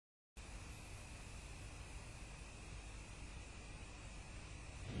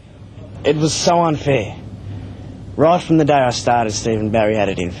It was so unfair. Right from the day I started, Stephen Barry had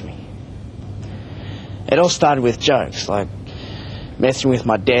it in for me. It all started with jokes, like messing with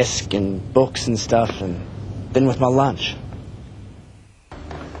my desk and books and stuff, and then with my lunch.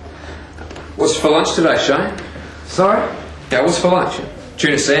 What's for lunch today, Shane? Sorry? Yeah, what's for lunch?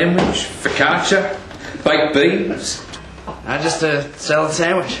 Tuna sandwich, focaccia, baked beans? Just a salad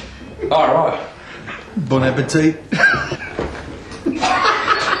sandwich. All right. Bon appetit.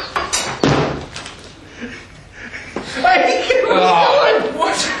 Oh,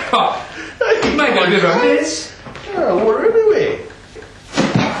 what? Oh, you made a bit of a mess. Oh, water everywhere.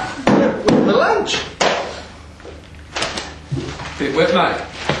 My lunch. Bit wet, mate.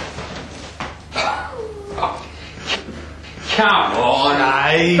 Oh. Come on.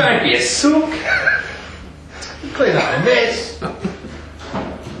 Hey. Don't be a sook. Clean up a mess.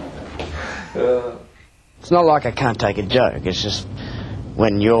 It's not like I can't take a joke, it's just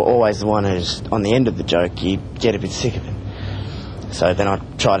when you're always the one who's on the end of the joke, you get a bit sick of it. So then I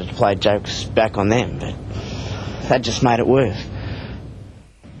try to play jokes back on them, but that just made it worse.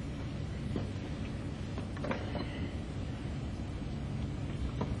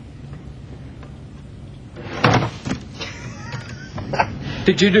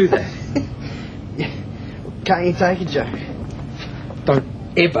 Did you do that? Can't you take a joke? Don't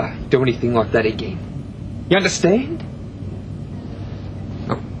ever do anything like that again. You understand?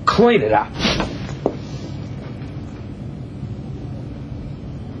 Now clean it up.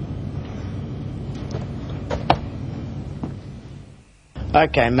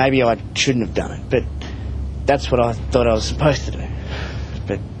 Okay, maybe I shouldn't have done it, but that's what I thought I was supposed to do.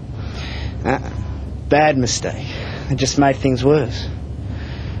 But, bad mistake. It just made things worse.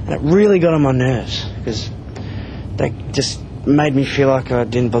 And it really got on my nerves, because they just made me feel like I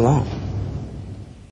didn't belong.